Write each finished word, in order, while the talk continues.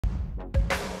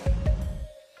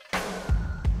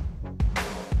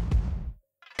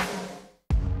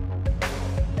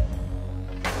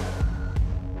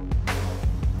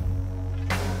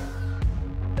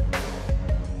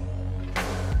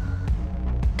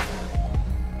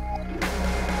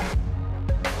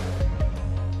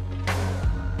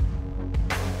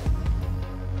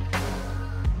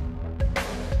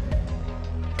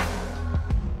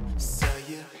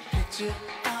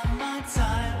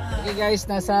Okay guys,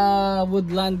 nasa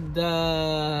Woodland,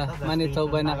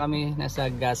 Manitoba na kami.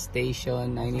 Nasa gas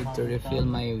station. I need to refill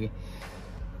my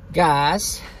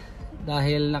gas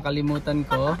dahil nakalimutan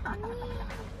ko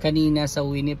kanina sa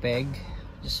Winnipeg.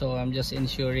 So I'm just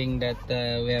ensuring that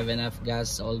we have enough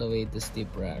gas all the way to Steep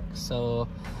Rock.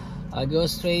 So I'll go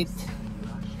straight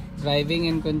driving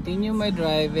and continue my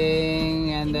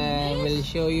driving, and we'll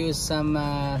show you some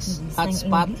hot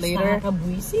spot later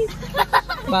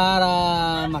para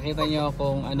makita nyo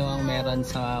kung ano ang meron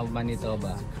sa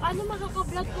Manitoba. Paano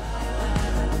makaka-vlog ko?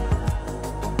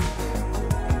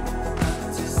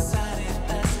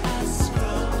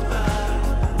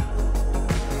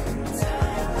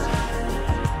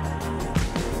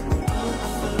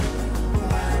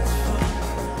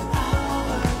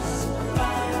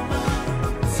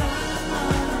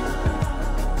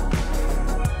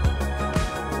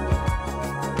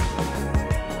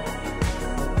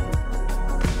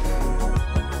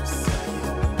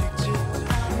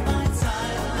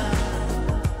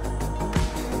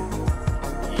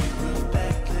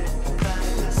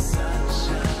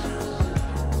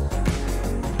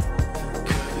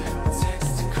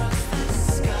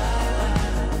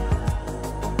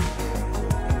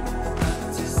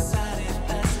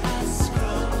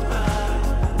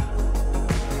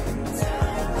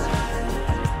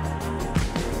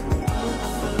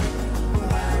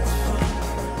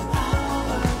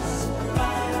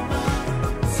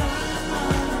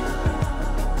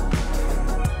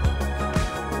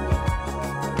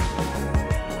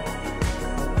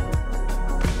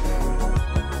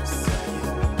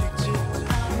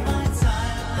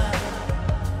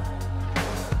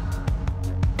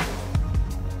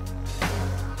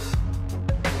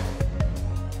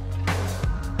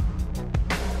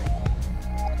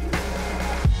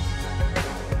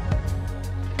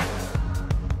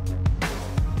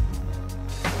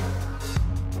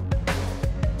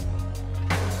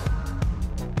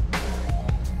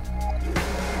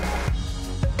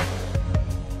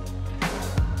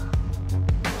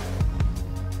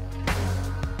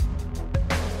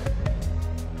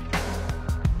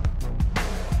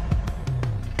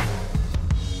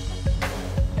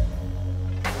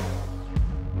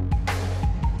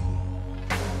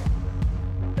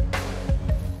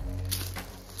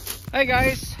 Hi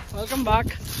guys! Welcome back!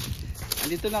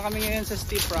 Andito na kami ngayon sa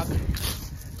Steep Rock.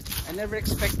 I never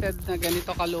expected na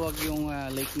ganito kaluwag yung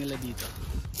lake nila dito.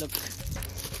 Look!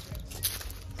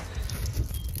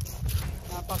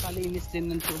 Napakalinis din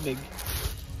ng tubig.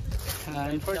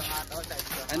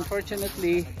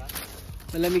 Unfortunately,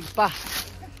 malamig pa.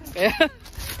 Kaya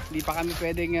hindi pa kami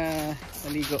pwedeng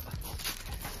maligo.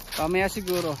 Pamaya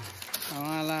siguro.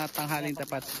 Mga tanghaling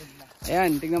tapat.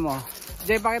 Ayan, tingnan mo.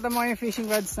 Jay, pakita mo yung fishing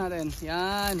rods natin.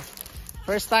 Yan.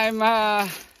 First time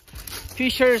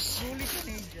fishers.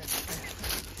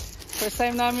 First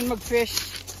time namin mag-fish.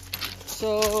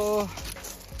 So,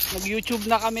 nag-YouTube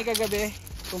na kami kagabi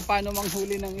kung paano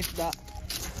manghuli ng isda.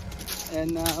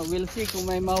 And we'll see kung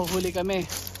may mahuhuli kami.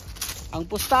 Ang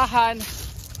pustahan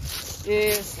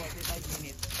is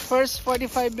first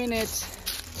 45 minutes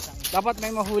dapat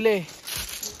may mahuli.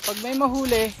 Pag may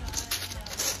mahuli,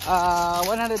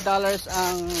 $100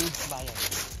 ang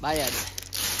bayad.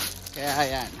 Kaya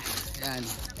ayan,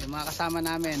 yung mga kasama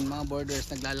namin, mga boarders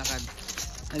naglalakad.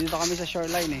 Nandito kami sa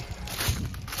shoreline eh.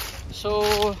 So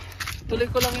tuloy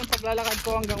ko lang yung paglalakad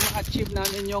ko hanggang ma-achieve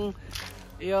namin yung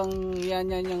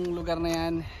lugar na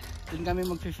yan. Doon kami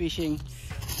mag-fishing.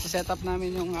 So set up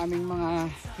namin yung aming mga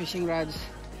fishing rods.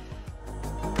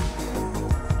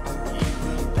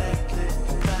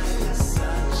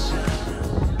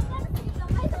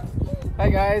 Hi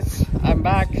guys, I'm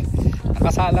back.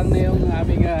 Nakasalang na yung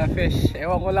aming fish.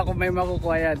 Ewan ko lang kung may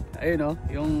makukuha yan. Ayun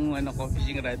yung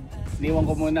fishing rod. Iniwan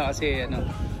ko muna kasi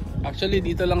actually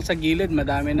dito lang sa gilid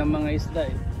madami ng mga isda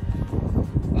eh.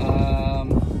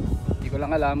 Hindi ko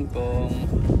lang alam kung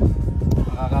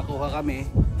makakakuha kami.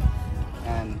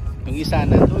 Yan. Yung isa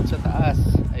nandun sa taas.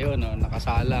 Ayun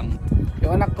nakasalang.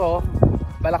 Yung anak ko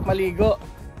balak maligo.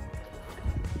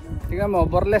 Tingnan mo,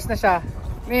 boreless na siya.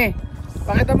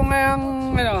 Pakita mo nga yung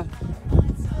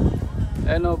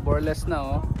boreless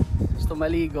na gusto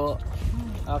maligo.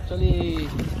 Actually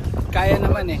kaya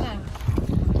naman eh.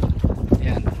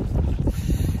 Ayan.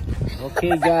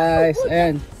 Okay guys,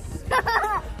 ayan.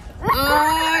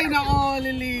 Ay nako,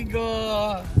 liligo.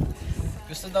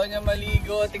 Gusto daw niya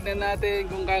maligo. Tignan natin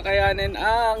kung kakayanin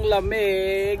ang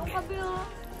lamig.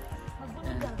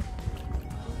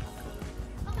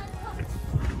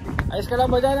 Ayos ka lang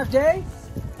ba dyan, FJ?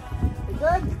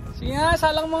 Good. Sige nga,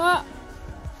 salang mo nga.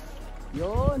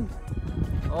 Yun.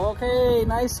 Okay,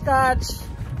 nice catch.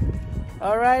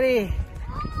 Alrighty.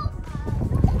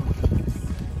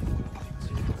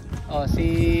 Oh,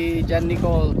 si John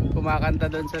Nicole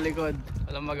kumakanta doon sa likod.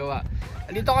 Walang magawa.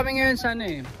 Andito kami ngayon sa ano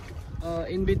eh,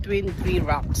 in between 3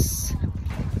 rocks.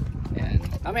 Ayan.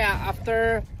 Mamaya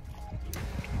after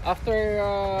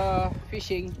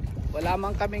fishing, wala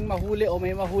man kaming mahuli o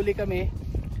may mahuli kami,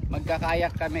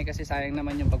 magkakayak kami kasi sayang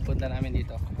naman yung pagpunta namin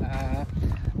dito.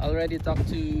 Already talked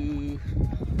to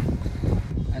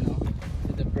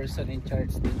the person in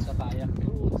charge dun sa kayak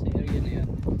sa area na yun,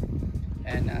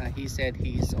 and he said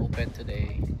he's open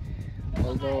today,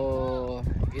 although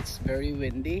it's very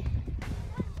windy,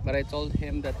 but I told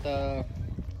him that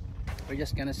we're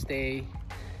just gonna stay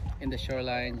in the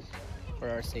shoreline for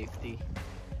our safety,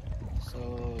 so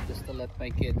just to let my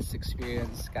kids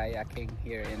experience kayaking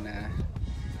here in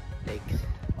lake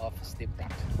of Steep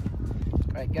Rock.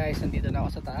 Alright guys, nandito na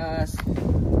ako sa taas.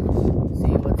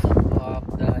 See what's up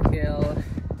the hill.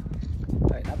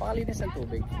 Alright, napakalinis ng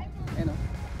tubig. Ayan o.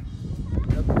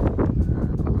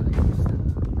 Napakalinis ng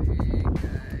tubig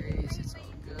guys. It's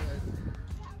all good.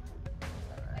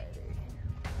 Alright.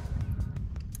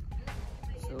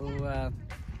 So,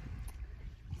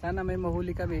 sana may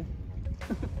mahuli kami.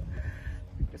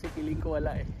 Kasi feeling ko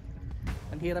wala eh.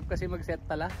 Ang hirap kasi mag-set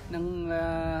pala ng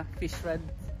fish rod.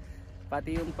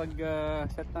 Pati yung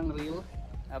pag-set ng reel,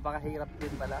 napakahirap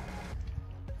din pala.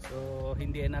 So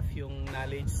hindi enough yung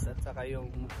knowledge at saka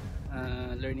yung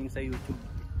learning sa YouTube.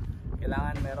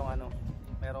 Kailangan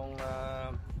merong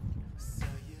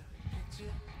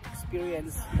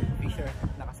experience fisher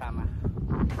na kasama.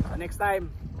 So next time,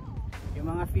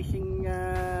 yung mga fishing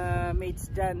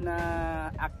mates dyan na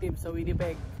active sa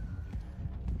Winnipeg,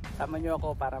 sama nyo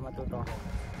ako para matuto ako.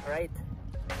 Alright?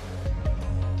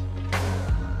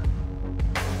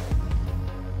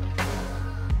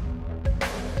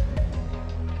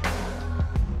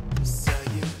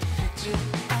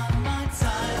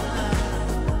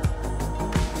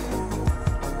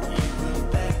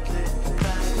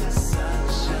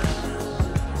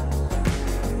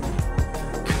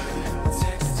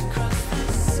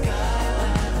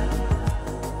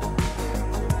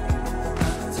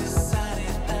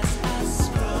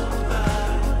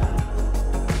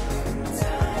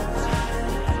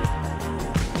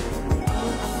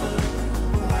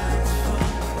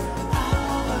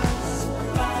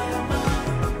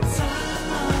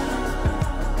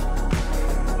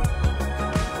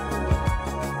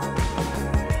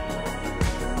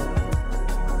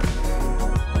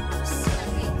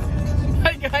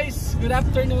 Good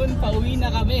afternoon, pauwi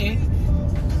na kami.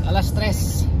 Alas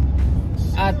 3.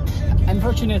 At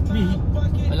unfortunately,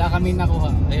 wala kami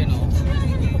nakuha. Ayun o.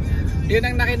 Yun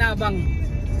ang nakinabang.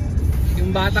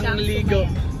 Yung batang ligo.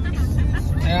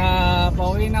 Kaya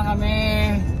pauwi na kami.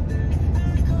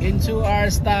 In 2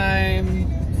 hours time,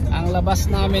 ang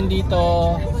labas namin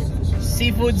dito,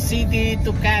 Seafood City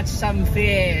to catch some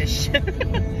fish.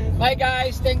 Bye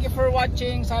guys, thank you for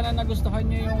watching. Sana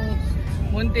nagustuhan nyo yung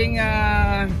munting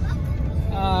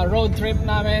road trip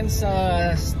namin sa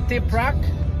Steep Rock,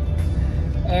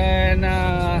 and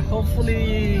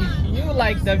hopefully you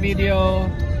like the video.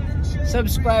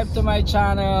 Subscribe to my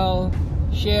channel,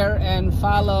 share and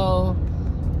follow,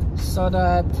 so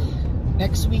that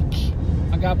next week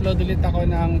mag-upload ulit ako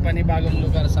ng panibagong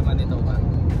lugar sa Manitoba.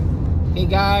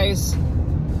 Okay guys,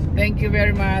 thank you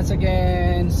very much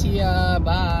again. See ya,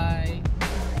 bye.